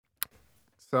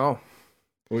So,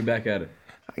 We're back at it.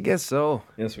 I guess so.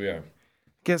 Yes, we are.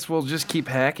 Guess we'll just keep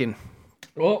hacking.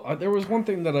 Well, there was one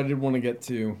thing that I did want to get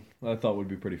to that I thought would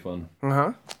be pretty fun.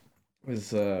 Uh-huh. I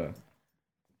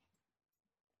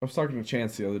was talking to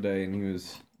Chance the other day, and he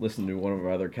was listening to one of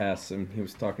our other casts, and he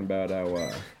was talking about how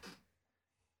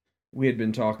we had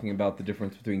been talking about the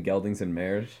difference between geldings and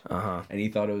mares, Uh-huh. and he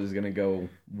thought it was gonna go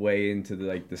way into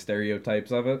the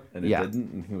stereotypes of it, and it Yeah. didn't,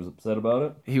 and he was upset about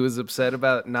it. He was upset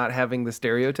about not having the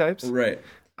stereotypes? Right.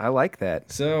 I like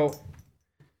that. So,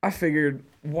 I figured,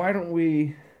 why don't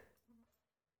we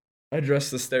address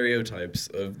the stereotypes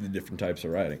of the different types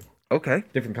of riding? Okay.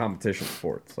 Different competition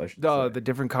sports, I should say. The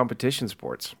different competition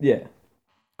sports. Yeah.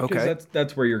 Okay. Because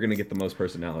that's where you're going to get the most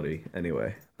personality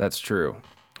anyway. That's true.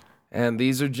 And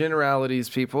these are generalities,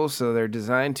 people, so they're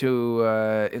designed to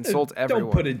insult everyone.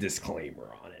 Don't put a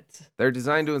disclaimer on it. They're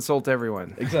designed to insult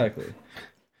everyone. Exactly.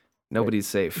 Nobody's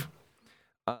safe.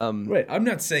 Wait, I'm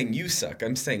not saying you suck.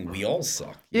 I'm saying we all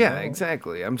suck. you Yeah, know?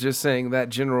 exactly. I'm just saying that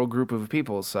general group of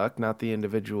people suck, not the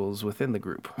individuals within the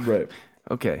group. Right.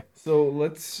 Okay. So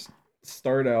let's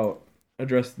start out,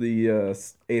 address the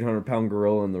 800-pound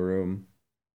gorilla in the room,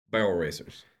 barrel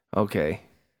racers. Okay.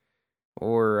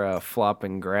 Or flop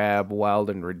and grab, wild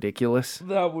and ridiculous.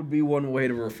 That would be one way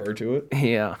to refer to it.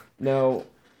 Yeah. Now,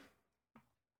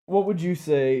 what would you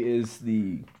say is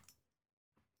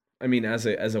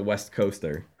as a West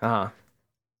Coaster, Uh-huh.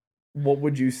 what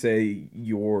would you say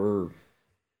your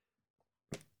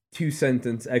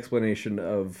 2-sentence explanation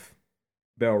of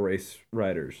barrel race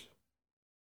riders?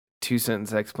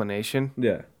 2-sentence explanation.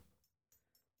 Yeah.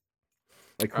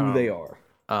 Like who they are.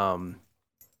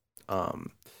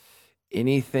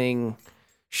 Anything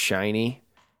shiny.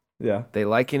 Yeah. They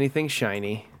like anything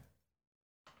shiny.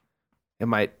 It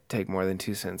might take more than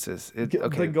 2 sentences. Okay.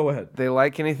 Then go ahead. They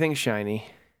like anything shiny.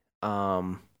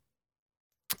 Lots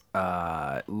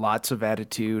of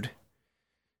attitude.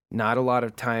 Not a lot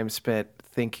of time spent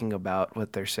thinking about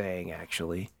what they're saying,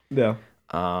 actually. Yeah.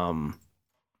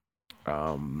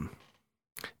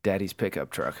 Daddy's pickup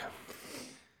truck.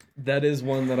 That is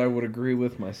one that I would agree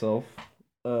with myself.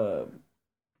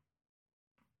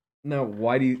 Now,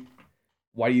 why do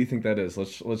you think that is?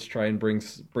 Let's try and bring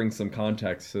some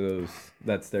context to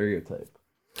that stereotype.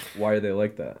 Why are they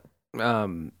like that?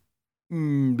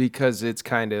 Because it's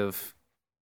kind of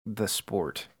the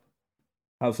sport.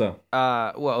 How so?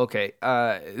 Well, okay.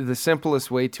 The simplest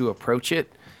way to approach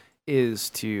it is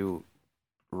to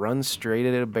run straight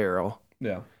at a barrel.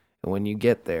 Yeah. And when you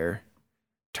get there,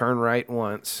 turn right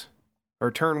once, or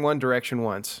turn one direction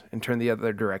once and turn the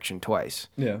other direction twice.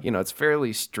 Yeah. You know, it's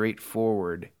fairly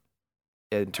straightforward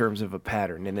in terms of a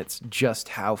pattern, and it's just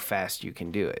how fast you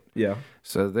can do it. Yeah.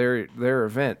 So their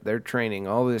event, they're training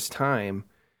all this time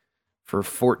for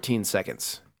 14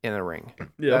 seconds in a ring.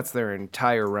 Yeah. That's their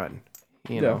entire run,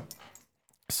 you know.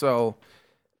 So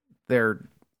they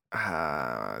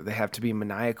have to be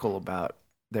maniacal about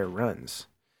their runs,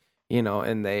 you know,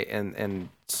 and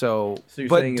so So you're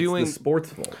but saying doing it's the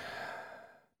sport's fault?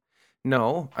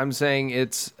 No, I'm saying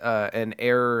it's an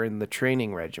error in the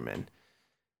training regimen.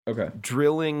 Okay.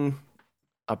 Drilling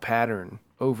a pattern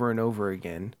over and over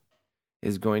again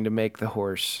is going to make the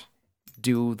horse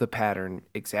do the pattern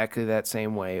exactly that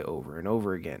same way over and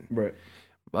over again. Right.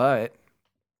 But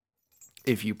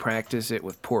if you practice it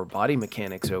with poor body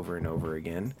mechanics over and over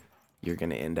again, you're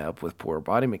going to end up with poor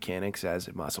body mechanics as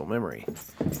a muscle memory.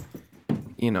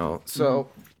 You know, so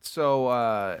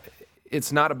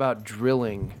it's not about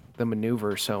drilling the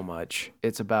maneuver so much.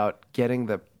 It's about getting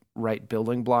the right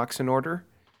building blocks in order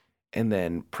and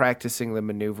then practicing the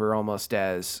maneuver almost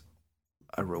as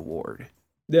a reward.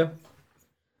 Yeah.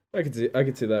 I could see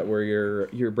that where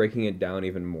you're breaking it down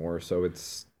even more so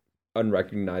it's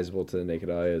unrecognizable to the naked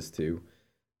eye as to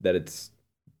that it's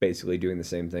basically doing the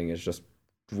same thing. It's just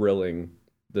drilling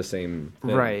the same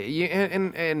thing. Right. Yeah,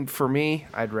 and for me,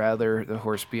 I'd rather the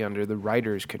horse be under the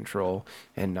rider's control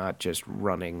and not just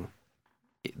running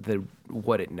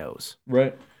what it knows.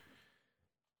 Right.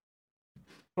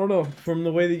 I don't know. From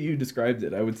the way that you described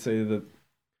it, I would say that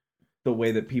the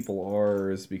way that people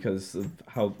are is because of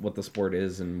what the sport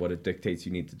is and what it dictates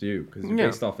you need to do. Because you're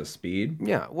based off of speed.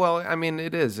 Yeah. Well, I mean,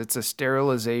 it is. It's a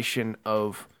sterilization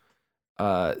of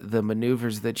the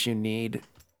maneuvers that you need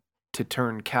to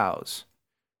turn cows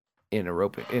in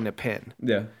a pen.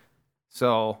 Yeah.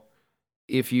 So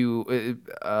if you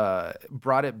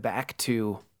brought it back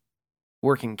to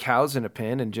working cows in a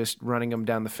pen and just running them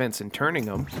down the fence and turning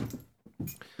them,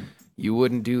 you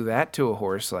wouldn't do that to a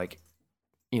horse like,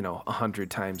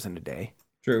 100 times in a day.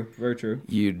 True. Very true.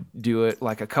 You'd do it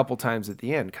like a couple times at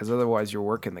the end because otherwise you're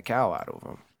working the cow out of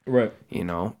them. Right. you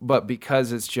know. But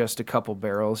because it's just a couple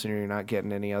barrels and you're not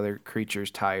getting any other creatures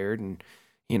tired, and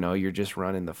you know you're just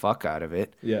running the fuck out of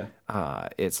it, Yeah.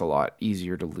 it's a lot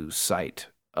easier to lose sight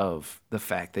of the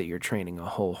fact that you're training a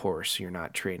whole horse. You're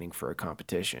not training for a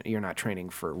competition. You're not training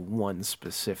for one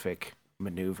specific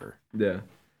maneuver. Yeah.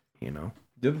 You know.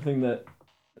 The other thing that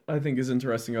I think is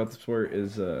interesting about the sport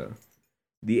is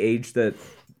the age that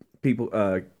people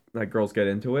like girls get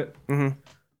into it. Mm-hmm.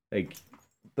 Like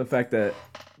the fact that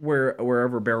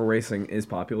wherever barrel racing is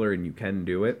popular and you can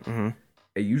do it, Mm-hmm.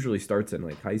 it usually starts in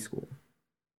like high school.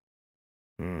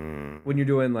 Mm. When you're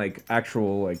doing like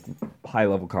actual like high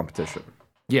level competition.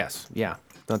 Yes. Yeah.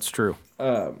 That's true.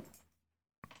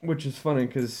 Which is funny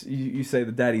because you say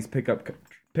the daddy's pickup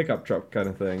truck kind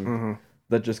of thing. Mm-hmm.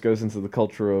 That just goes into the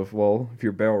culture of, well, if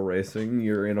you're barrel racing,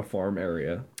 you're in a farm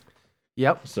area.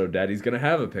 Yep. So daddy's going to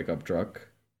have a pickup truck.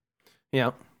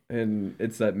 Yep. And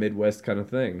it's that Midwest kind of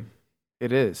thing.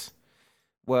 It is.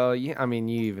 Well, yeah, I mean,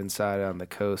 you even saw it on the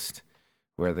coast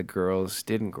where the girls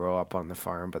didn't grow up on the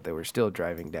farm, but they were still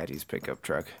driving daddy's pickup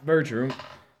truck. Very true.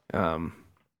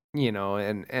 You know,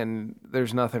 and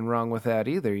there's nothing wrong with that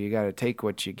either. You got to take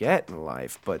what you get in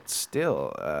life, but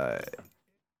still,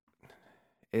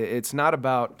 it's not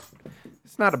about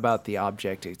the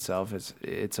object itself.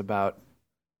 It's about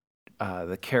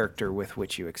the character with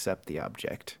which you accept the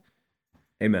object.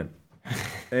 Amen.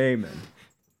 Amen.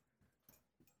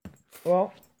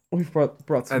 Well, we've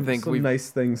brought some nice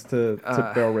things to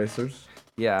barrel racers.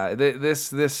 Yeah,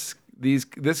 this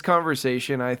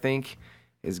conversation, I think,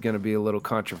 is going to be a little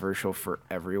controversial for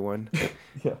everyone.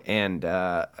 Yeah. And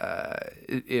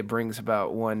it brings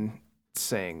about one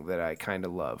saying that I kind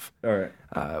of love. All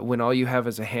right. When all you have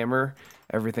is a hammer,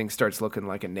 everything starts looking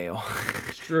like a nail.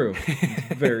 It's true.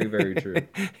 Very, very true.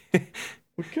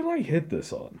 What can I hit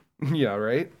this on? Yeah,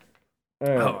 right? All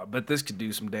right. Oh, I bet this could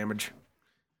do some damage.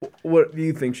 What do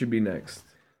you think should be next?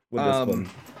 What discipline?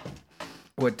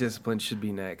 What discipline should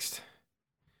be next?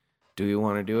 Do we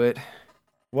want to do it?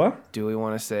 What? Do we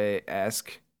want to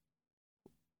ask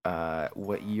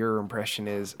what your impression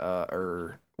is,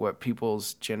 or what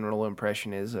people's general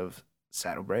impression is of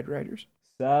saddlebred riders?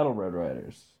 Saddlebred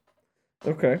riders.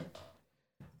 Okay.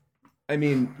 I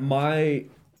mean, my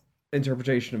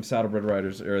interpretation of saddlebred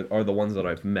riders are the ones that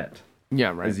I've met.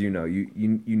 Yeah, right. As you know,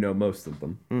 you know most of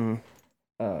them. Mm-hmm.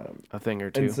 A thing or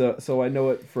two. And so I know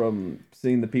it from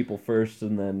seeing the people first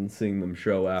and then seeing them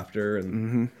show after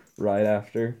and ride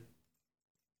after.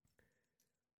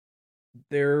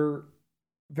 They're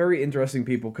very interesting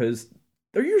people because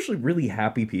they're usually really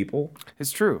happy people.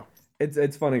 It's true.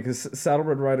 It's funny because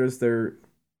saddlebred riders, they're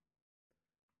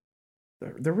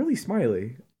really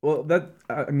smiley. Well,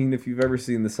 I mean, if you've ever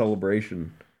seen the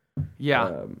celebration,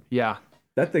 yeah,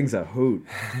 that thing's a hoot.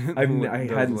 I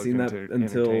hadn't seen that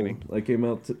until until I came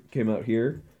out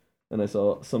here, and I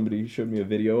saw somebody showed me a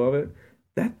video of it.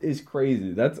 That is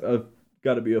crazy. That's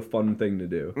got to be a fun thing to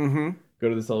do. Mm-hmm. Go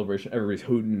to the celebration, everybody's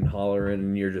hooting and hollering,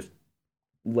 and you're just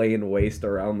laying waste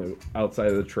around the outside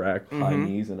of the track, high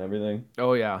knees and everything.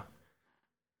 Oh yeah.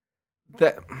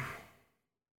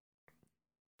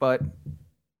 But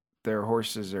their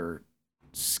horses are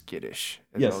skittish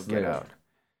as Yes, they'll they get are. out.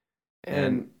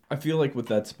 And I feel like with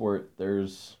that sport,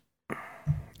 there's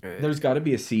got to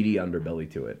be a seedy underbelly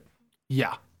to it.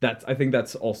 Yeah. I think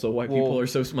that's also why people are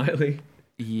so smiley.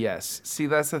 Yes. See,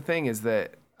 that's the thing is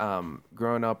that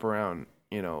growing up around,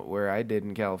 where I did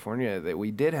in California, that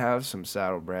we did have some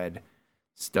saddlebred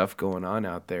stuff going on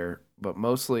out there, but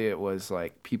mostly it was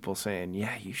like people saying,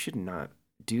 yeah, you should not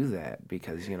do that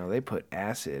because, they put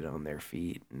acid on their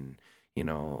feet and,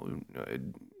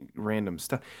 random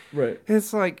stuff. Right.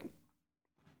 It's like,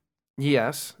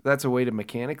 yes, that's a way to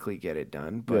mechanically get it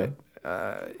done, but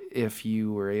if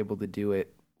you were able to do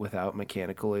it without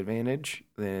mechanical advantage,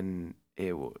 then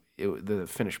the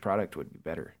finished product would be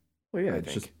better. Well, yeah,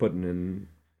 it's just putting in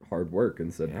hard work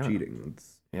instead of cheating.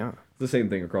 It's the same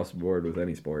thing across the board with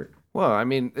any sport. Well, I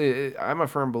mean, I'm a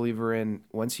firm believer in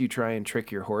once you try and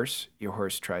trick your horse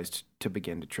tries to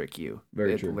begin to trick you.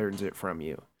 Very true. It learns it from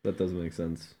you. That does make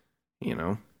sense.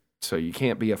 So you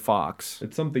can't be a fox.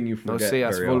 It's something you forget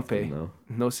seas very volpe. often, though.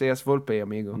 No seas volpe,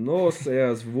 amigo. No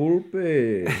seas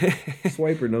volpe.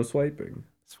 Swiper, no swiping.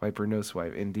 Swiper, no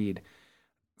swipe, indeed.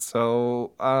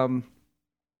 So,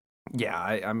 yeah,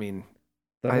 I mean,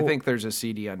 I think there's a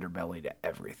seedy underbelly to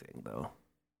everything, though.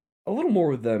 A little more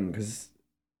with them, because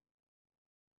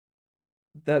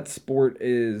that sport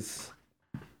is...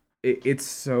 It's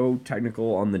so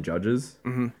technical on the judges.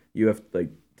 Mm-hmm. You have,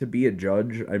 to be a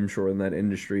judge, I'm sure in that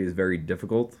industry is very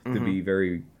difficult to be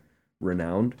very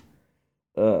renowned.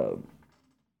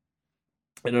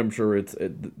 And I'm sure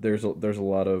there's a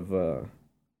lot of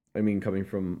I mean, coming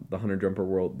from the hunter jumper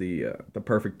world, the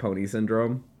perfect pony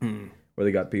syndrome, where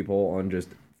they got people on just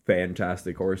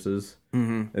fantastic horses,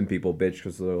 and people bitch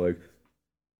because they're like,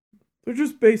 they're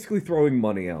just basically throwing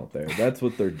money out there. That's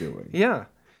what they're doing. Yeah.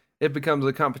 It becomes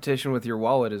a competition with your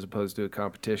wallet as opposed to a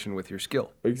competition with your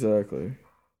skill. Exactly.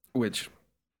 Which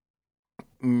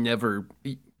never...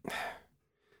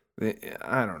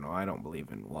 I don't know. I don't believe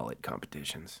in wallet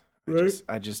competitions. Right.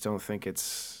 I just don't think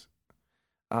it's...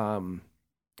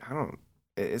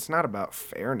 It's not about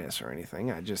fairness or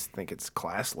anything. I just think it's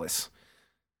classless.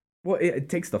 Well, it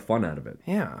takes the fun out of it.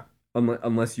 Yeah.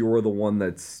 Unless you're the one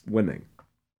that's winning.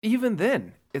 Even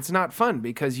then, it's not fun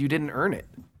because you didn't earn it.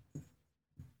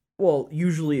 Well,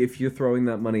 usually if you're throwing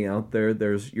that money out there,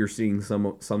 you're seeing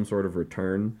some sort of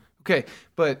return. Okay,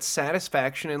 but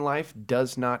satisfaction in life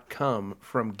does not come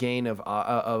from gain of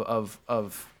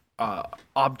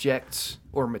objects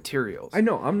or materials. I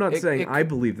know. I'm not saying I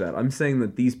believe that. I'm saying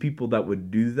that these people that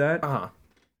would do that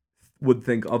would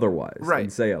think otherwise, right,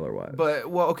 and say otherwise.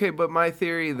 But my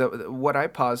theory, what I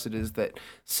posit is that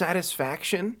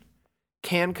satisfaction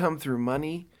can come through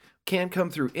money, can come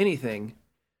through anything,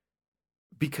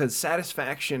 because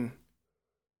satisfaction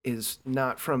is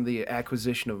not from the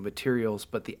acquisition of materials,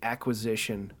 but the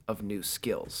acquisition of new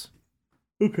skills.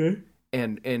 Okay.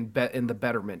 And the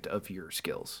betterment of your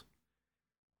skills.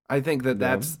 I think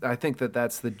that's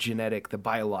the genetic, the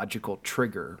biological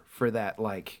trigger for that,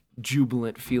 like,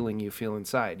 jubilant feeling you feel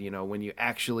inside, when you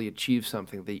actually achieve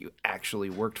something that you actually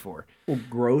worked for. Well,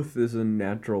 growth is a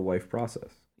natural life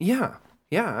process. Yeah,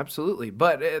 absolutely.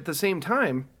 But at the same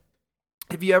time,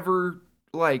 have you ever,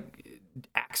 like,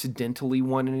 accidentally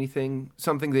won anything,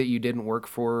 something that you didn't work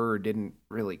for or didn't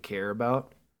really care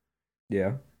about?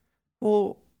 Yeah.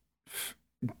 Well,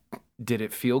 did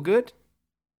it feel good?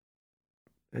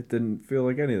 It didn't feel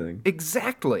like anything.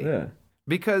 Exactly. Yeah.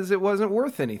 Because it wasn't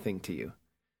worth anything to you.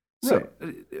 Right.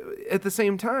 So at the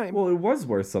same time... Well, it was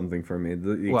worth something for me,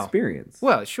 the experience.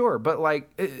 Well, sure, but,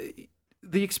 like,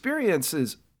 the experience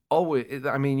is always...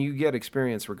 I mean, you get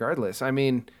experience regardless. I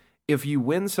mean, if you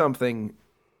win something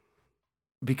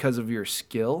because of your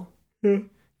skill,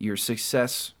 your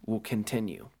success will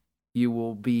continue. You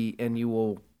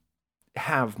will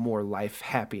have more life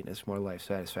happiness, more life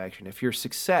satisfaction. If your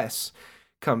success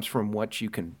comes from what you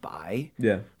can buy,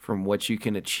 from what you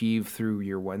can achieve through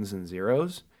your ones and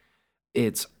zeros,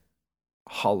 it's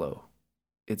hollow.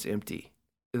 It's empty.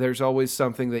 There's always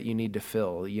something that you need to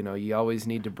fill. You always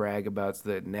need to brag about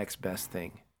the next best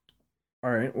thing.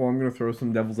 All right. Well, I'm going to throw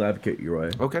some devil's advocate your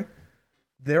way. Okay.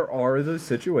 There are those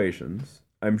situations,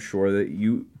 I'm sure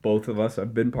that both of us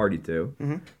have been party to,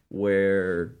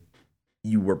 where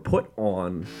you were put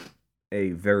on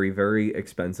a very, very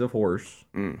expensive horse,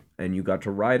 and you got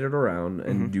to ride it around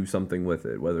and do something with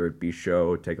it, whether it be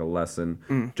show, take a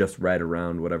lesson, just ride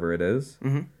around, whatever it is.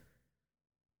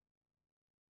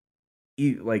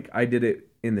 Like, I did it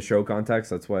in the show context,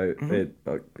 that's why it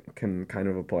can kind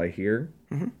of apply here,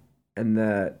 and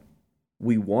that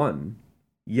we won.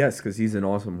 Yes, because he's an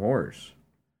awesome horse.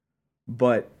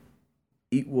 But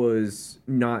it was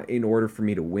not in order for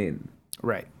me to win.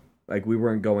 Right. Like, we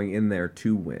weren't going in there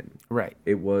to win. Right.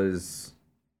 It was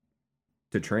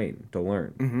to train, to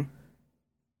learn.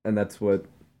 And that's what...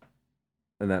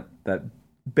 And that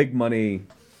big money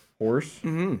horse,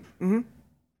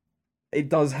 it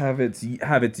does have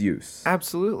its use.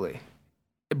 Absolutely.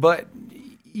 But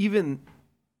even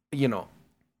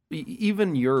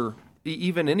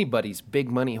anybody's big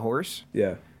money horse.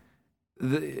 Yeah.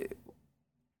 I'm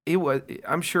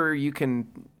sure you can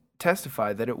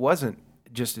testify that it wasn't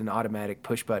just an automatic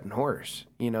push button horse.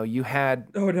 You had...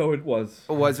 Oh, no, it was.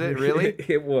 Was it really?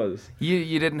 It was.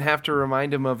 You didn't have to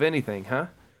remind him of anything, huh?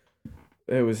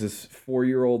 It was this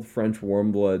 4-year-old French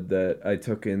warm blood that I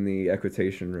took in the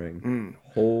equitation ring.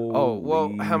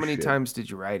 Holy how many shit. times did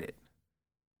you ride it?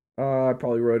 I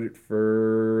probably rode it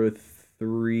for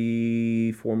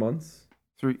 3-4 months.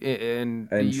 And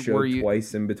showed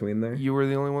twice in between there. You were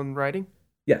the only one riding?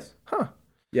 Yes. Huh.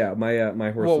 Yeah,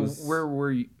 my horse was... where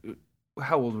were you?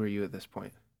 How old were you at this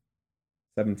point?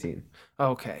 17.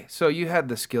 Okay, so you had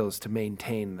the skills to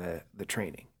maintain the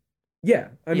training. Yeah,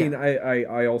 I mean,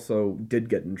 I also did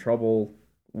get in trouble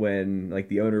when, like,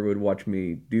 the owner would watch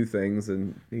me do things,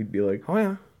 and he'd be like, "Oh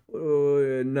yeah,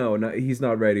 no, he's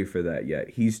not ready for that yet.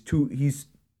 He's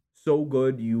so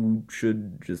good, you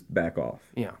should just back off."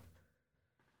 Yeah.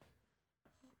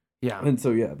 Yeah. And so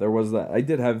yeah, there was that. I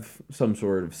did have some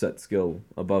sort of set skill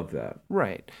above that,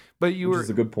 Right. But you which were is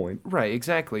a good point. right,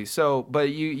 exactly. So, but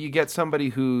you get somebody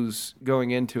who's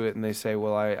going into it and they say,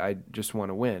 "Well, I just want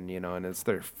to win," and it's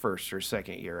their first or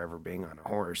second year ever being on a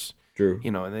horse, True.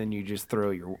 and then you just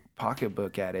throw your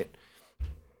pocketbook at it.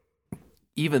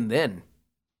 Even then,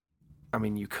 I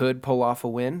mean, you could pull off a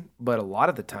win, but a lot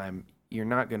of the time you're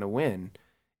not going to win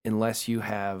unless you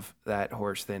have that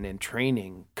horse then in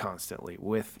training constantly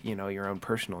with, your own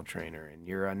personal trainer and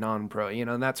you're a non-pro,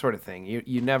 and that sort of thing.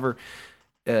 You never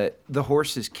the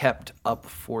horse is kept up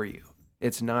for you.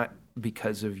 It's not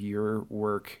because of your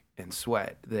work and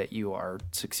sweat that you are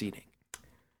succeeding.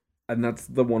 And that's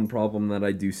the one problem that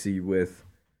I do see with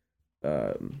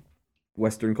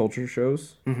Western culture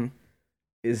shows,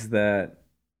 is that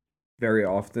very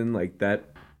often, like that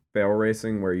barrel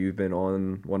racing where you've been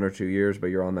on 1 or 2 years, but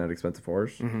you're on that expensive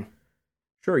horse.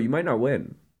 Sure, you might not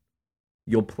win.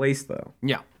 You'll place though.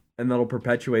 Yeah. And that'll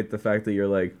perpetuate the fact that you're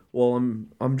like, well,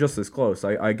 I'm just as close.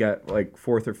 I get like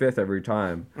 4th or 5th every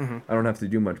time. I don't have to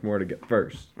do much more to get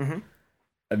 1st.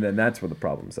 And then that's where the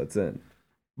problem sets in.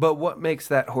 But what makes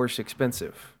that horse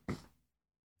expensive?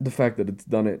 The fact that it's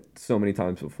done it so many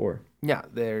times before. Yeah,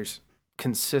 there's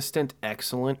consistent,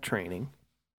 excellent training.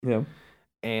 Yeah.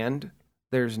 And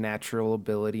there's natural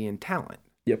ability and talent.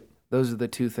 Yep. Those are the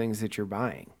two things that you're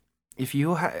buying.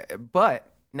 But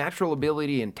natural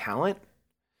ability and talent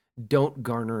don't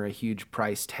garner a huge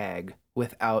price tag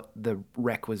without the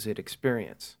requisite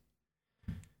experience.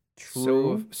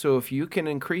 True. So if you can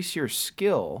increase your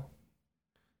skill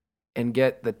and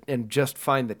just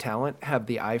find the talent, have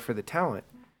the eye for the talent,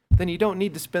 then you don't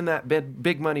need to spend that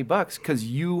big money bucks because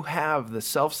you have the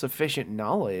self-sufficient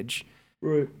knowledge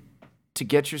Right. to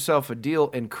get yourself a deal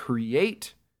and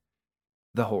create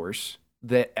the horse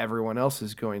that everyone else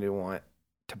is going to want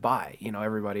to buy.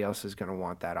 Everybody else is going to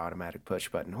want that automatic push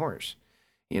button horse,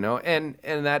 and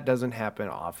that doesn't happen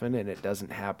often and it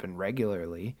doesn't happen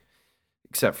regularly,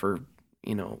 except for,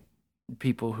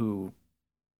 people who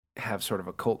have sort of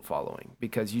a cult following,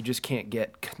 because you just can't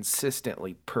get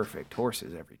consistently perfect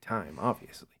horses every time,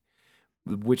 obviously,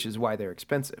 which is why they're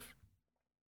expensive.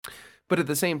 But at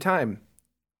the same time,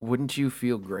 wouldn't you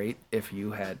feel great if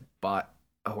you had bought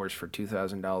a horse for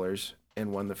 $2,000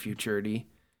 and won the Futurity?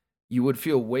 You would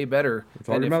feel way better.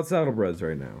 We're talking about saddlebreds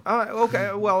right now.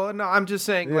 Okay, well, no, I'm just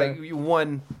saying, like, you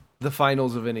won the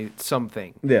finals of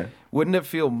something. Yeah. Wouldn't it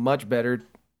feel much better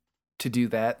to do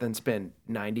that than spend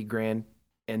 $90,000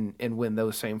 and win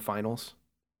those same finals?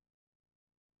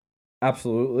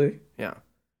 Absolutely. Yeah.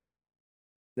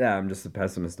 Yeah, I'm just a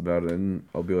pessimist about it, and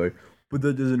I'll be like, but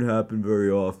that doesn't happen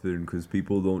very often because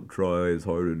people don't try as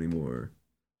hard anymore.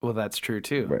 Well, that's true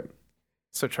too. Right.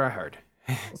 So try hard.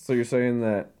 So you're saying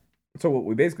that. So what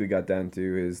we basically got down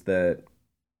to is that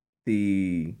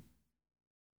the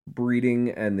breeding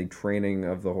and the training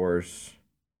of the horse,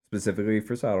 specifically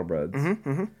for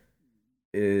saddlebreds,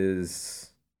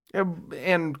 is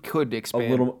and could expand a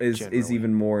little is generally.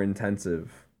 even more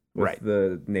intensive with Right.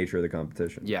 the nature of the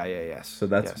competition. Yes. So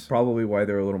that's probably why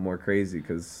they're a little more crazy,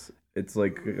 because it's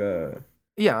like it's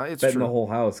betting true. the whole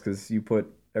house, because you put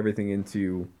everything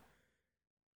into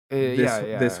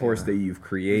this horse that you've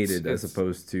created, as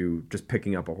opposed to just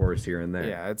picking up a horse here and there.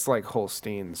 Yeah, it's like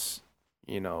Holsteins,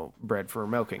 bred for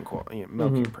milking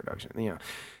production. Yeah.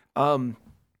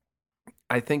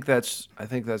 I think that's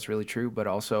really true, but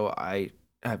also I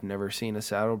have never seen a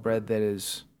saddlebred that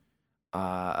is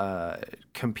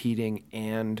competing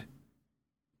and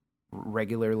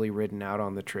regularly ridden out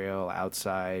on the trail,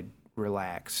 outside,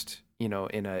 relaxed, in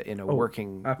a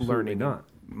working, learning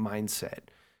mindset,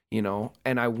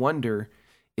 and I wonder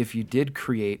if you did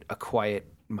create a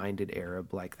quiet-minded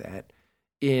Arab like that,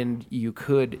 and you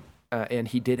could, and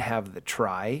he did have the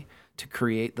try to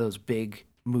create those big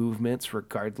movements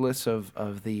regardless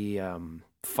of the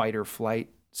fight or flight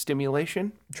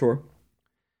stimulation. Sure.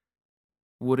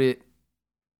 Would it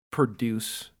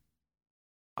produce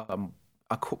a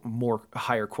more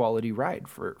higher quality ride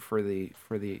for the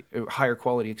higher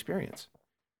quality experience?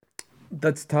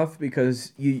 That's tough,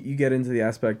 because you get into the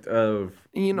aspect of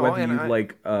whether you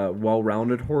like a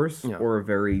well-rounded horse or a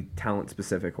very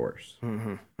talent-specific horse.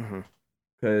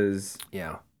 Because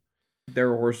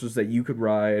there are horses that you could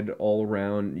ride all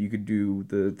around. You could do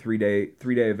the three-day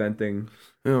eventing,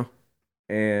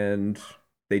 and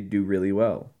they do really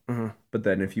well. But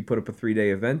then if you put up a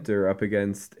 3-day eventer up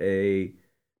against a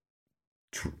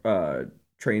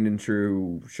trained and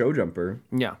true show jumper,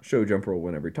 show jumper will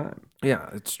win every time. Yeah,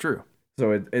 it's true.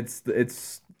 So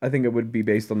it's I think it would be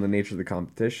based on the nature of the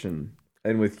competition,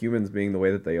 and with humans being the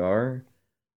way that they are,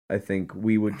 I think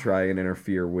we would try and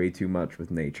interfere way too much with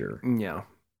nature. Yeah.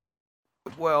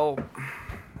 Well,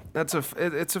 it's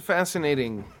a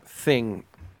fascinating thing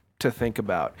to think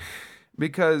about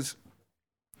because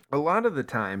a lot of the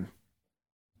time,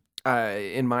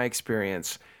 in my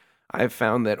experience, I've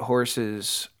found that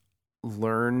horses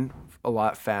learn a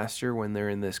lot faster when they're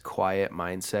in this quiet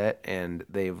mindset and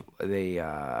they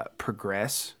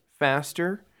progress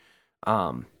faster.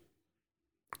 Um,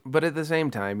 but at the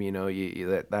same time,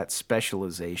 that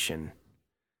specialization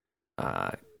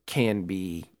can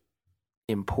be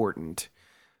important.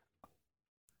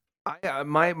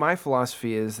 My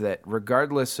philosophy is that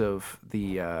regardless of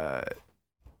the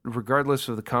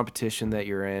competition that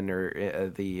you're in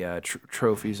or the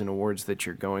trophies and awards that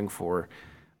you're going for,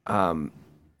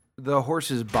 the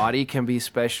horse's body can be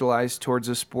specialized towards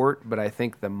a sport, but I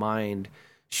think the mind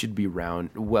should be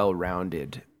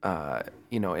well-rounded,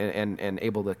 and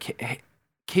able to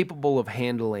capable of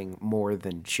handling more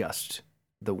than just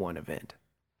the one event.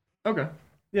 Okay.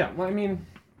 Yeah. Well, I mean,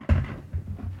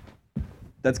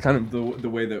 that's kind of the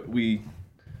way that we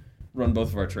run both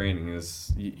of our training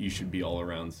is you should be all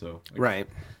around. So Right.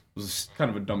 It was kind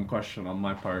of a dumb question on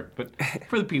my part, but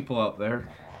for the people out there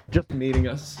just meeting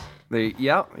us,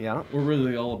 Yeah. we're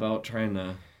really all about trying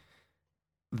to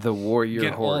The warrior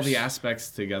get horse. all the aspects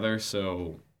together.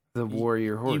 So The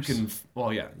warrior horse.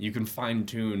 you can fine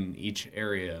tune each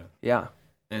area Yeah.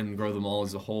 and grow them all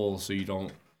as a whole, so you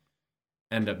don't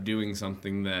end up doing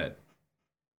something that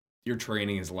your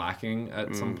training is lacking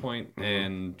at some point,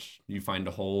 and you find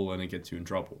a hole and it gets you in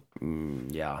trouble.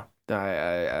 Yeah.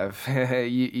 I've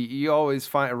you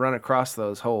always run across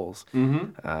those holes.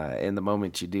 Mm-hmm. And the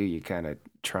moment you do, you kind of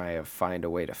try to find a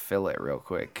way to fill it real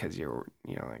quick because you're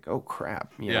like, oh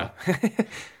crap. Yeah.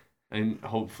 And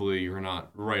hopefully you're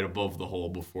not right above the hole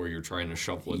before you're trying to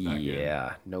shovel it back in.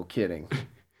 Yeah, no kidding.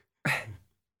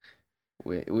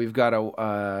 We've got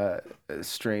a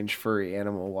strange furry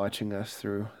animal watching us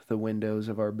through the windows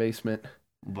of our basement.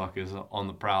 Buck is on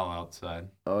the prowl outside.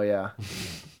 Oh yeah,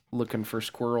 looking for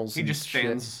squirrels. He and just shit.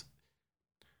 stands.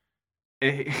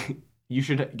 They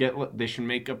should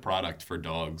make a product for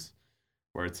dogs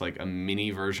where it's like a mini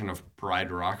version of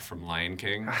Pride Rock from Lion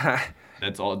King.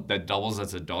 That doubles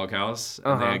as a doghouse,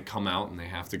 and they come out and they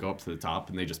have to go up to the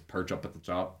top, and they just perch up at the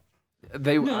top. I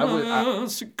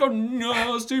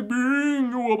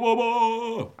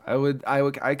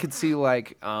could see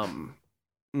like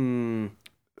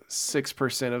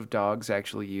 6% of dogs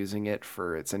actually using it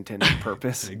for its intended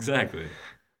purpose. Exactly.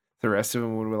 The rest of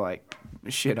them would like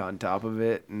shit on top of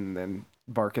it and then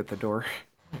bark at the door.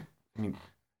 I mean,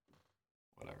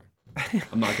 whatever.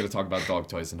 I'm not going to talk about dog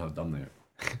toys and how dumb they are.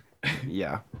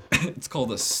 Yeah. It's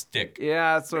called a stick.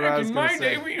 Yeah, that's what I was going to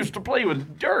say. In my day, we used to play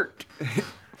with dirt.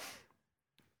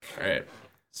 All right.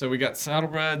 So we got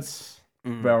saddlebreds.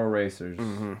 Barrel racers.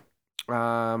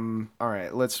 All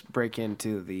right, let's break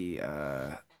into the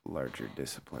larger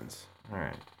disciplines. All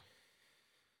right.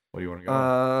 What do you want to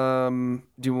go?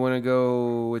 Do you want to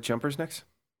go with jumpers next?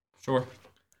 Sure.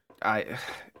 I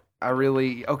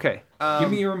really okay. Give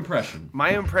me your impression. My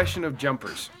impression of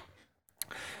jumpers.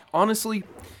 Honestly,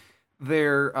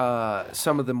 they're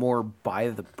some of the more by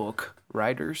the book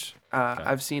riders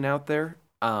I've seen out there.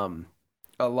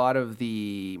 A lot of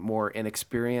the more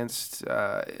inexperienced,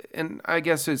 and I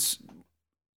guess it's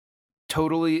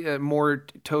totally more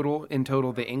total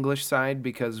the English side,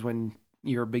 because when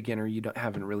you're a beginner,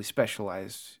 haven't really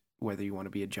specialized whether you want to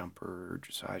be a jumper or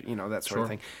dressage, that sort of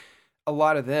thing. A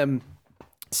lot of them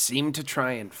seem to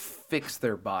try and fix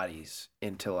their bodies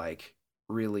into like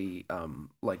really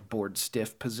like board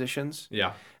stiff positions.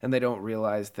 Yeah. And they don't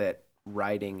realize that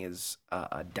riding is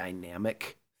a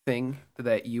dynamic thing,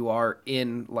 that you are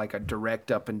in like a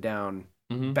direct up and down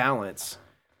balance,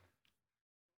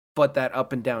 but that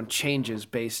up and down changes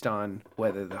based on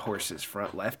whether the horse's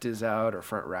front left is out or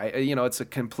front right. It's a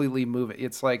completely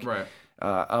it's like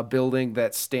a building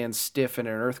that stands stiff in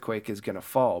an earthquake is going to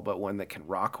fall, but one that can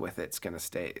rock with it's going to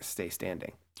stay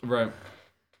standing. Right.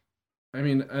 I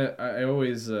mean, I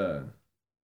always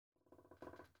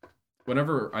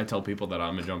whenever I tell people that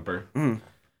I'm a jumper,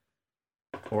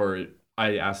 or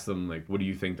I ask them, like, what do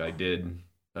you think I did?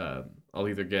 I'll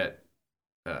either get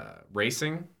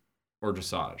racing or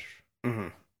dressage.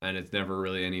 And it's never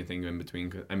really anything in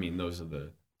between. I mean, those are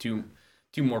the two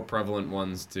more prevalent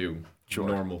ones to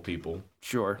normal people.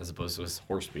 Sure. As opposed to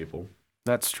horse people.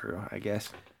 That's true, I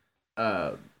guess.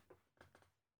 And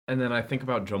then I think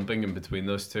about jumping in between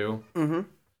those two. And,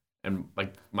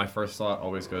 like, my first thought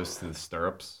always goes to the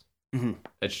stirrups.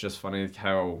 It's just funny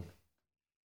how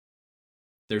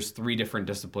there's 3 different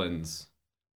disciplines,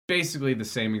 basically the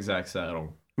same exact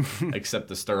saddle, except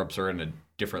the stirrups are in a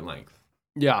different length.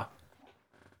 Yeah.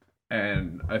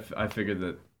 And I figured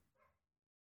that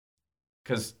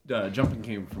because jumping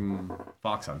came from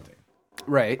fox hunting,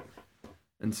 Right.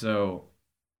 and so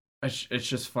it's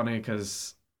just funny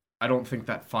because I don't think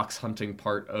that fox hunting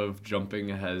part of jumping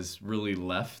has really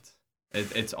left.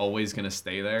 It's always gonna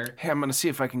stay there. Hey, I'm going to see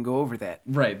if I can go over that.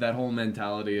 Right, that whole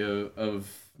mentality of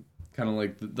kind of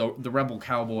like the rebel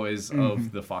cowboys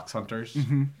of the fox hunters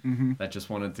that just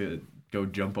wanted to go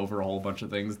jump over a whole bunch of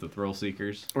things, the thrill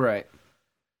seekers. Right.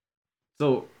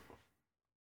 So,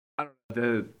 I don't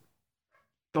know,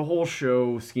 the whole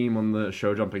show scheme on the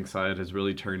show jumping side has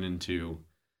really turned into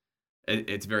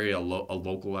it's very a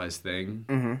localized thing.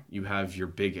 Mm-hmm. You have your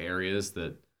big areas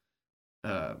that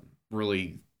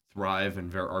really thrive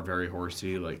and are very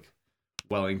horsey, like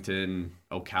Wellington,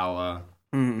 Ocala,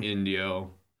 Mm-hmm.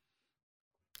 Indio.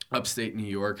 Upstate New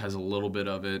York has a little bit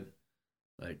of it,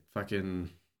 like fucking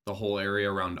the whole area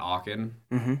around Aachen.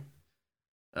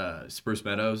 Mm-hmm. Spruce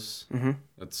Meadows, Mm-hmm.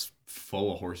 that's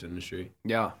full of horse industry.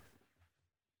 Yeah.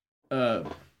 And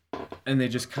they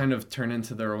just kind of turn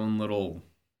into their own little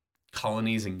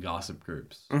colonies and gossip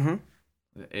groups. Mm-hmm.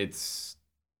 It's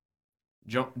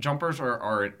jumpers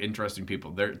are interesting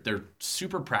people. They're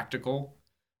super practical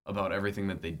about everything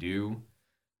that they do,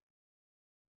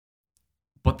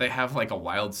 but they have like a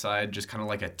wild side, just kind of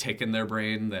like a tick in their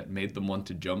brain that made them want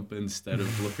to jump instead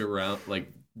of look around,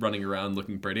 like running around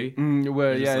looking pretty. Well,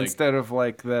 They're just yeah. like- Instead of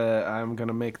like I'm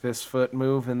gonna make this foot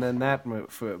move and then that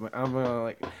foot, I'm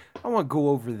gonna I want to go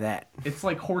over that. It's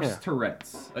like horse Yeah.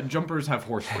 Tourette's. Jumpers have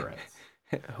horse Tourette's.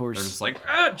 They're Horse. just like,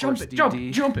 jump Horse it, jump,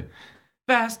 DD. jump it.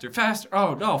 Faster, faster.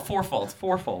 Oh, no, four faults.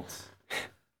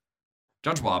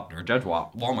 Judge Wapner,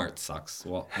 Walmart sucks.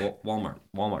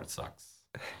 Walmart sucks.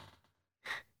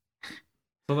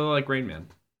 So they're like Rain Man.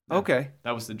 Okay.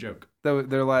 That was the joke.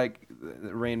 They're like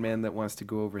the Rain Man that wants to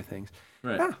go over things.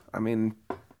 Right. Yeah. I mean,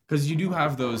 Because you do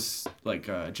have those, like,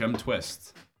 Gem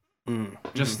Twist. mm,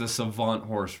 Just the savant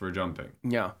horse for jumping.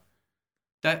 yeah.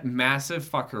 That massive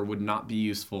fucker would not be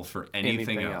useful for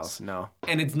anything else. No.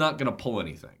 And it's not going to pull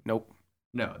anything. Nope.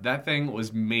 No, that thing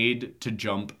was made to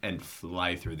jump and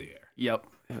fly through the air. Yep.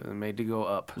 Made to go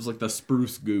up. It was like the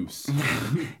spruce goose.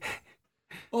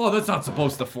 Oh, that's not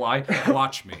supposed to fly.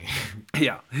 Watch me.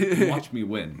 Yeah. Watch me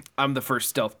win. I'm the first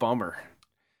stealth bomber.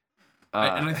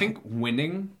 And I think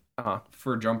winning Uh-huh.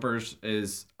 for jumpers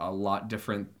is a lot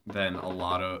different than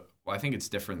well, I think it's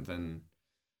different than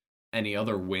any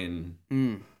other win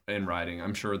Mm. in riding.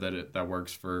 I'm sure that that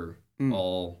works for Mm.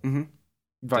 all Mm-hmm.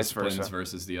 Vice disciplines versa.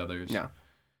 versus the others. Yeah.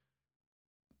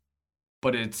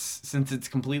 But since it's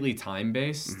completely time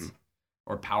based Mhm.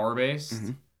 or power based,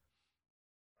 Mhm.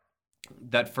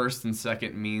 that first and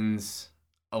second means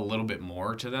a little bit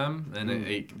more to them, and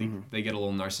Mhm. they get a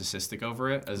little narcissistic over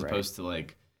it, as Right. opposed to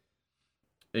like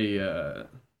a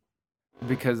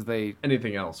Because they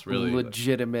anything else really.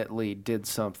 legitimately did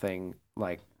something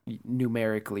like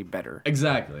numerically better.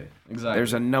 Exactly.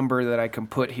 There's a number that I can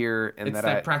put here, and it's that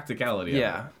that practicality. of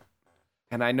yeah,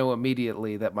 and I know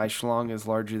immediately that my schlong is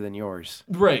larger than yours.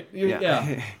 it. Right.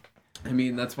 Yeah. I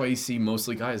mean, that's why you see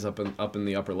mostly guys up in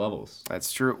the upper levels,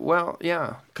 That's true. Well,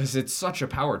 yeah, because it's such a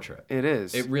power trip. it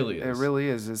is. It really is. It really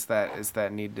is. Is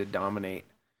that need to dominate?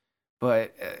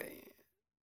 But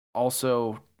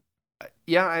also,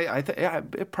 yeah,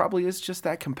 it probably is just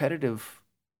that competitive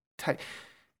type.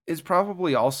 It's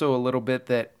probably also a little bit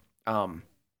that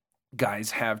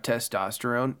guys have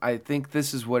testosterone. I think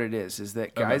this is what it is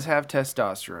that guys have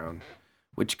testosterone,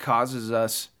 which causes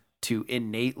us to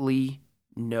innately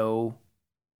know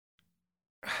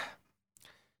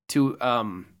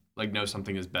Like know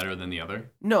something is better than the other.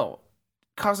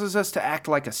 causes us to act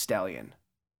like a stallion.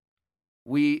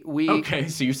 We Okay,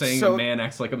 so you're saying so- a man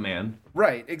acts like a man.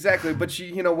 Right, exactly. But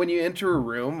you know, when you enter a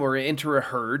room or enter a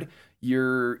herd,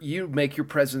 you make your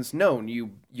presence known.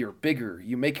 You're bigger.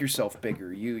 You make yourself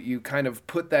bigger. You kind of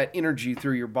put that energy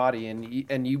through your body,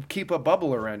 and you keep a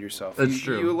bubble around yourself. That's you,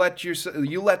 true.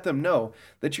 You let them know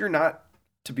that you're not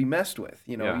to be messed with.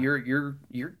 You know, Yeah.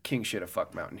 you're king shit of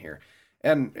fuck mountain here.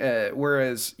 And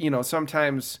whereas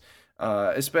sometimes.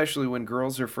 Especially when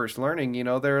girls are first learning,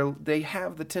 they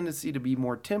have the tendency to be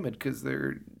more timid because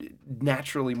they're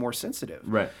naturally more sensitive.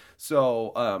 Right.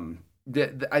 So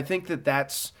I think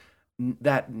that's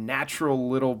that natural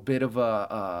little bit of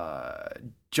a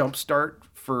jump start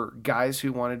for guys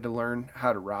who wanted to learn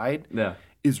how to ride Yeah.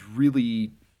 is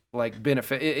really like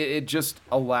benefit. It just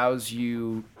allows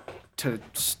you to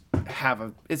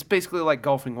have it's basically like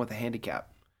golfing with a handicap.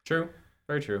 True.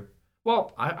 Very true.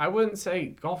 Well, I wouldn't say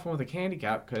golfing with a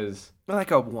handicap because... Like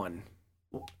a 1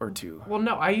 or 2. Well,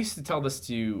 no, I used to tell this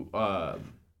to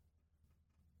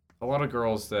a lot of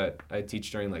girls that I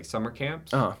teach during like summer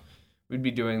camps, we'd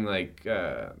be doing like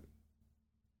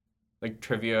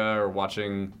trivia or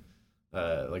watching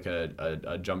like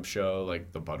a jump show,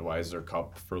 like the Budweiser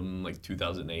Cup from like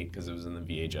 2008 because it was in the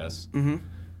VHS. Mm-hmm.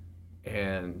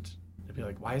 And they'd be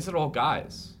like, why is it all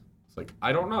guys? It's like,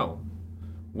 I don't know.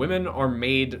 Women are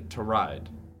made to ride.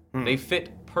 They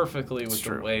fit perfectly with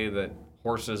the way that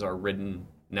horses are ridden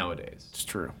nowadays. It's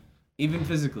true. Even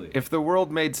physically. If the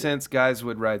world made sense, guys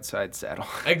would ride side saddle.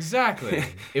 Exactly.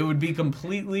 It would be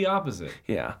completely opposite.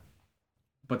 Yeah.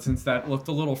 But since that looked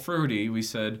a little fruity, we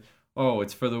said, oh,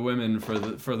 it's for the women, for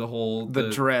the whole... The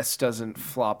dress doesn't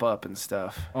flop up and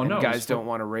stuff. Oh, no. Guys don't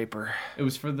want to rape her. It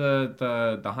was for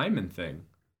the hymen thing.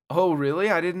 Oh, really?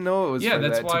 I didn't know it was for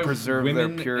that's that, why to preserve their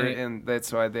women purity, and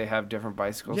that's why they have different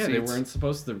bicycle seats. Yeah, they weren't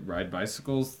supposed to ride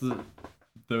bicycles like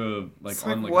it's on like like a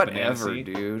banana whatever, seat.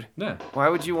 dude. Yeah. Why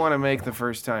would you want to make the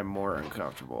first time more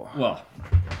uncomfortable? Well,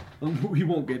 we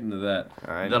won't get into that.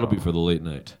 That'll be for the late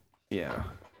night. Yeah.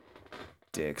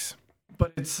 Dicks.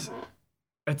 But it's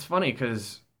funny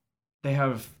because they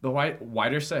have the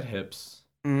wider set hips,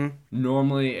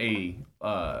 normally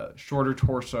a shorter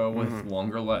torso with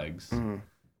longer legs,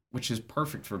 which is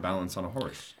perfect for balance on a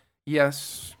horse.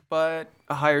 Yes, but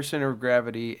a higher center of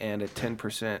gravity and a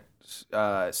 10%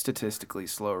 statistically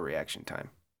slower reaction time.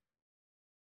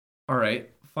 All right,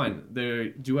 fine.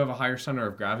 They do have a higher center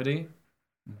of gravity,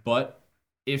 but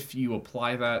if you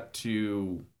apply that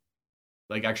to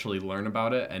like actually learn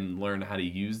about it and learn how to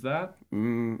use that,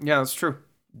 yeah, that's true.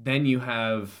 Then you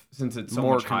have, since it's so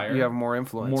much higher, you have more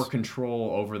influence, more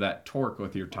control over that torque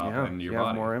with your top and your body. You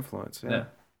have more influence. Yeah.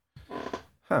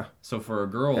 Huh. So for a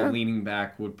girl, leaning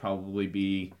back would probably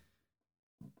be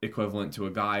equivalent to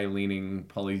a guy leaning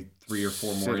probably 3 or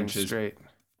 4 more inches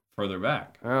further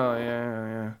back. Oh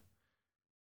yeah.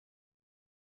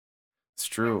 It's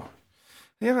true.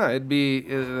 Yeah, it'd be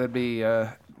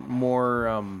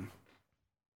more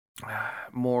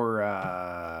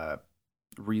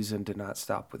reason to not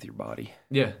stop with your body.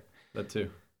 Yeah, that too.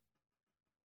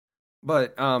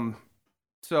 But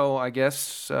so I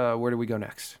guess where do we go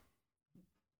next?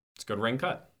 Let's go to rain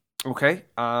cut. Okay.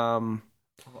 I'll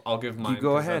give mine. You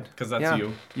go ahead. Because that's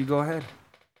you. You go ahead.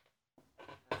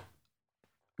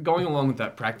 Going along with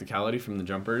that practicality from the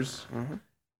jumpers,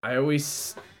 I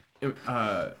always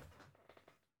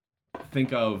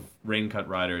think of rain cut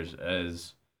riders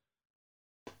as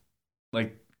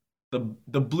like the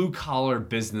blue collar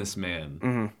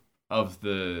businessman of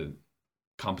the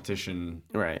competition,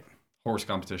 right? Horse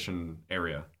competition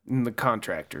area. The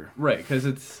contractor, right?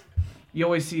 Because you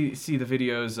always see the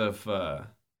videos of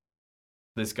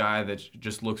this guy that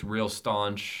just looks real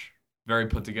staunch, very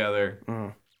put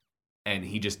together, and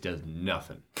he just does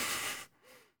nothing.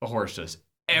 The horse does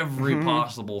every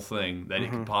possible thing that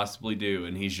it could possibly do,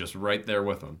 and he's just right there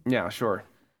with him. Yeah, sure.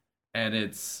 And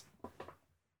it's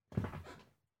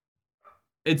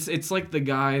like the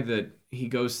guy that he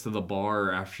goes to the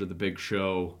bar after the big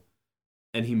show,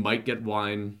 and he might get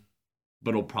wine,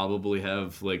 but he'll probably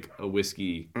have like a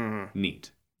whiskey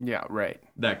neat. Yeah, right.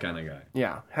 That kind of guy.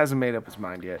 Yeah, hasn't made up his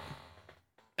mind yet.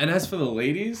 And as for the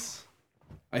ladies,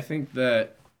 I think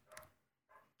that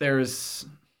there's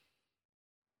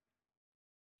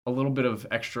a little bit of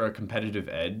extra competitive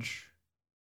edge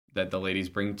that the ladies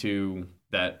bring to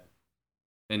that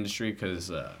industry,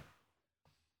 because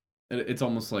it's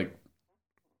almost like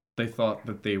they thought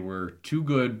that they were too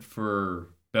good for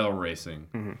barrel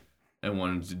racing and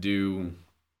wanted to do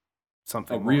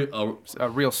something a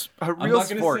real sport.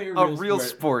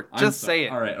 Just say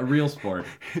it. All right, a real sport.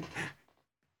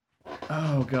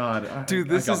 Oh God,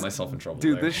 dude, I got myself in trouble.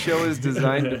 Dude, there. This show is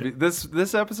designed to be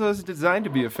this episode is designed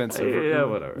to be offensive. Yeah,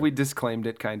 whatever. We disclaimed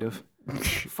it, kind of.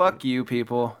 Fuck you,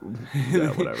 people.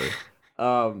 Yeah, whatever.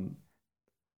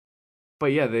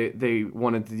 But yeah, they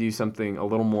wanted to do something a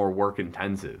little more work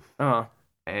intensive.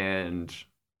 And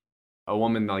a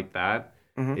woman like that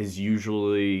is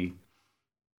usually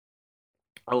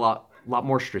a lot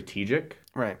more strategic.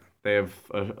 Right. They have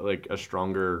a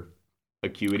stronger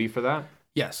acuity for that.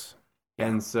 Yes. Yeah.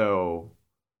 And so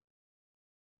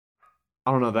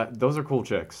I don't know, those are cool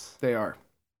chicks. They are.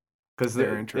 Because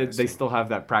they're interesting. They still have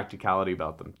that practicality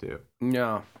about them too.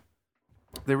 Yeah.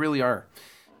 They really are.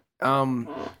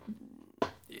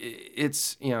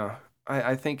 It's,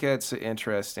 I think it's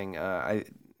interesting.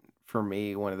 For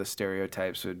me, one of the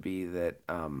stereotypes would be that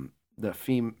the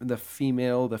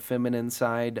feminine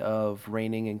side of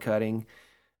reining and cutting,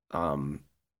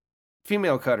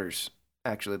 female cutters,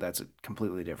 actually, that's a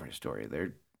completely different story.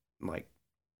 They're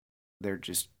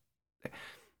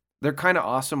kind of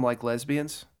awesome like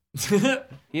lesbians.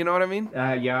 You know what I mean?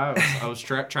 Yeah, I was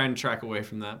trying to track away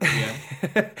from that.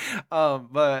 But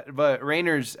yeah. But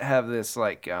Rainers have this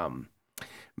like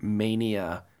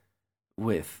mania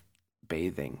with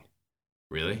bathing.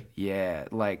 Really? Yeah,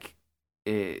 like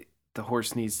the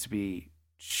horse needs to be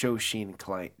Shoshin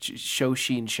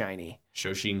shiny,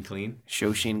 Shoshin Clean?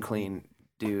 Shoshin clean,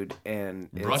 dude.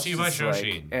 And Brought it's to you by just like-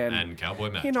 Shoshin and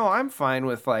Cowboy Matt. you know, I'm fine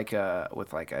with like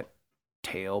a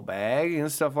tail bag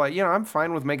and stuff like. You know, I'm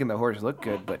fine with making the horse look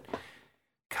good, but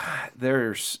God,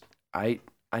 I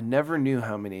never knew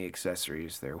how many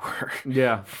accessories there were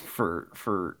Yeah.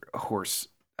 for horse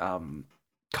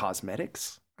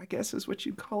cosmetics, I guess is what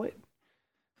you'd call it.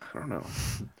 I don't know.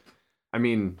 I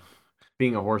mean,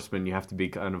 being a horseman, you have to be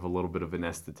kind of a little bit of an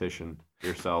esthetician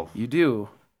yourself. You do,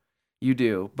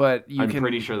 but I'm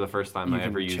pretty sure the first time you I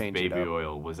ever can used change it baby up.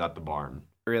 oil was at the barn.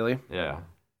 Really. Yeah.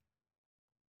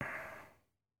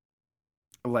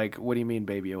 Like, what do you mean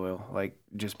baby oil? Like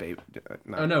just baby?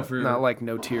 Oh, no, for- not like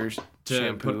No Tears to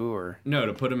shampoo or No,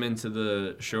 to put them into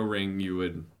the show ring, you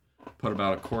would put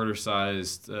about a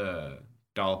quarter-sized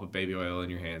dollop of baby oil in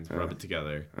your hands, rub it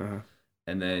together,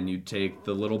 and then you take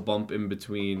the little bump in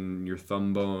between your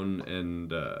thumb bone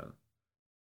and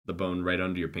the bone right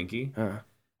under your pinky,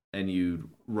 and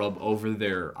you rub over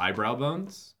their eyebrow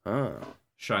bones,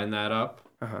 shine that up,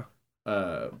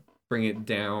 bring it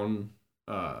down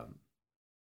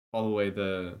all the way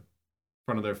the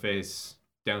front of their face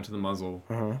down to the muzzle,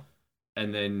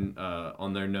 and then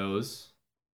on their nose,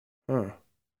 and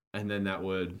then that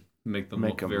would make them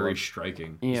look very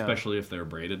striking, especially if they're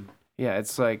braided. Yeah,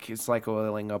 it's like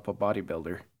oiling up a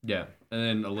bodybuilder. Yeah, and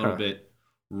then a little bit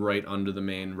right under the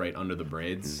mane, right under the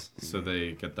braids, so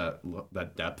they get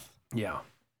that depth. Yeah,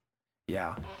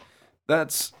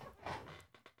 that's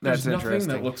There's nothing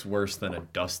interesting. that looks worse than a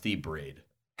dusty braid.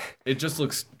 It just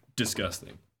looks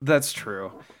disgusting. That's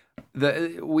true.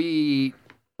 We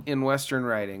in Western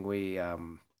riding we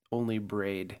only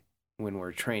braid when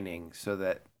we're training so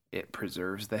that it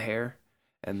preserves the hair,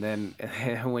 and then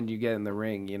when you get in the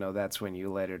ring, you know, that's when you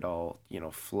let it all, you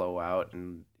know, flow out,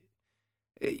 and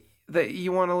they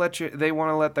want to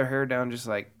let their hair down just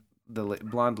like the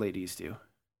blonde ladies do.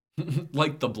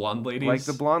 Like the blonde ladies. Like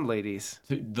the blonde ladies.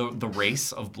 The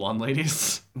race of blonde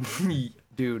ladies.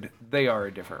 Dude, they are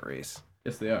a different race.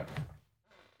 Yes, they are.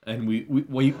 And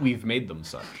we've made them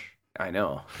such. I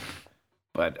know.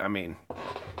 But I mean,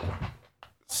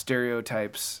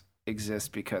 stereotypes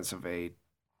exist because of a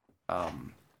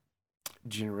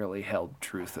generally held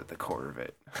truth at the core of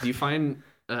it. Do you find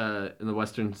in the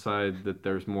Western side that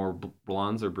there's more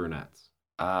blondes or brunettes?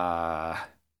 I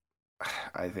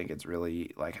think it's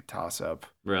really like a toss up.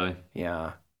 Really?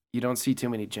 Yeah. You don't see too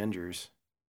many gingers.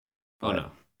 Oh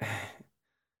no.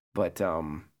 But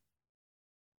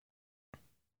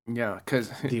yeah,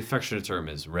 because The affectionate term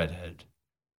is redhead.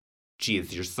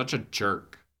 Jeez, you're such a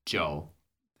jerk, Joe.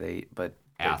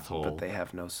 Asshole. but they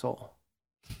have no soul.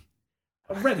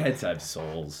 Redheads have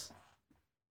souls.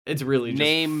 It's really just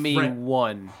Name me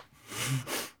one.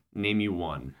 Name you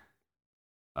one.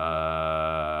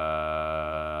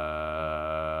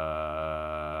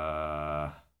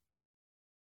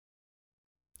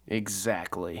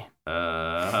 Exactly.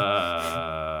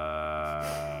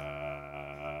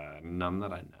 None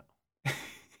that I know.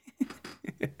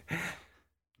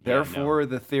 Therefore,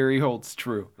 the theory holds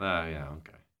true. Yeah,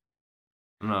 okay.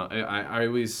 No, I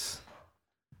always,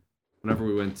 whenever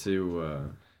we went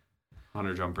to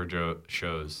Hunter Jumper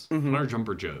shows, Hunter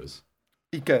Jumper Joe's.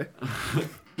 Okay.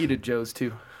 Eat at Joe's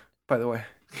too, by the way.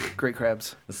 Great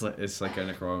crabs. It's like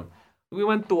a quote. We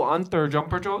went to Hunter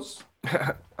Jumper Joe's.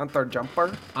 Hunter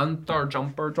Jumper. Hunter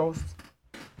Jumper Joe's.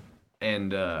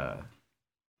 And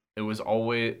it was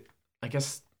always, I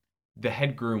guess, the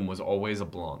head groom was always a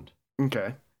blonde.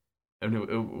 Okay. And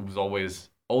it was always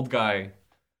old guy,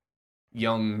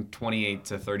 young 28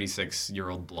 to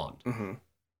 36-year-old blonde. Mm-hmm.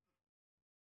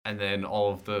 And then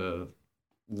all of the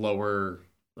lower,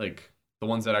 like the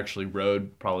ones that actually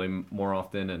rode probably more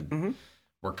often and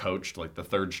were coached, like the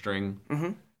third string,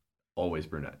 always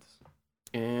brunettes.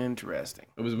 Interesting.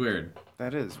 It was weird.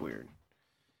 That is weird.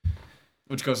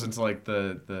 Which goes into like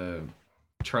the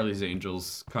Charlie's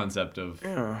Angels concept of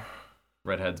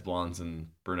redheads, blondes, and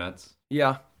brunettes.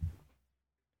 Yeah.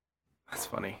 That's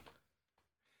funny.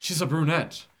 She's a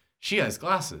brunette. She has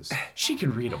glasses. She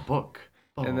can read a book.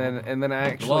 And then I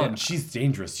actually blonde. She's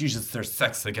dangerous. Uses their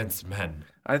sex against men.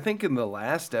 I think in the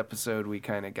last episode we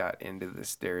kind of got into the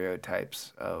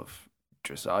stereotypes of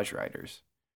dressage riders.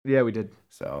 Yeah, we did.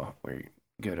 So we're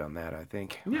good on that, I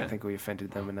think. Yeah. I think we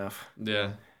offended them enough.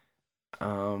 Yeah.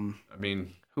 I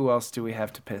mean, who else do we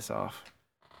have to piss off?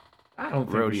 I don't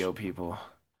think Rodeo people.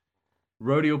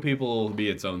 Rodeo people will be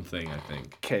its own thing, I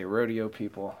think. Okay, rodeo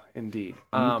people, indeed.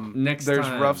 Next there's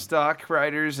time- rough stock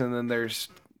riders, and then there's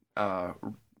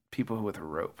people with a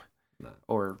rope No.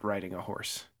 or riding a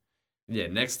horse. Yeah,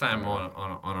 next time on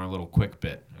our little quick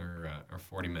bit or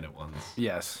 40-minute ones,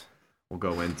 Yes, we'll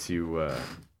go into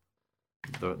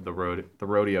the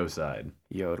rodeo side,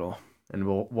 yodel. and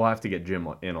we'll have to get Jim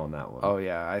in on that one. Oh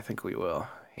yeah, I think we will.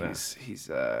 Yeah. He's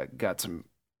got some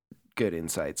good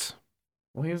insights.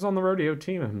 Well, he was on the rodeo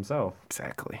team himself.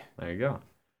 Exactly. There you go.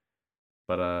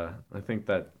 But I think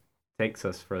that takes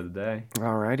us for the day.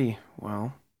 Alrighty.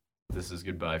 Well, This is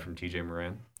goodbye from TJ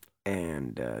Moran.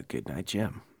 and good night,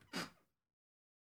 Jim.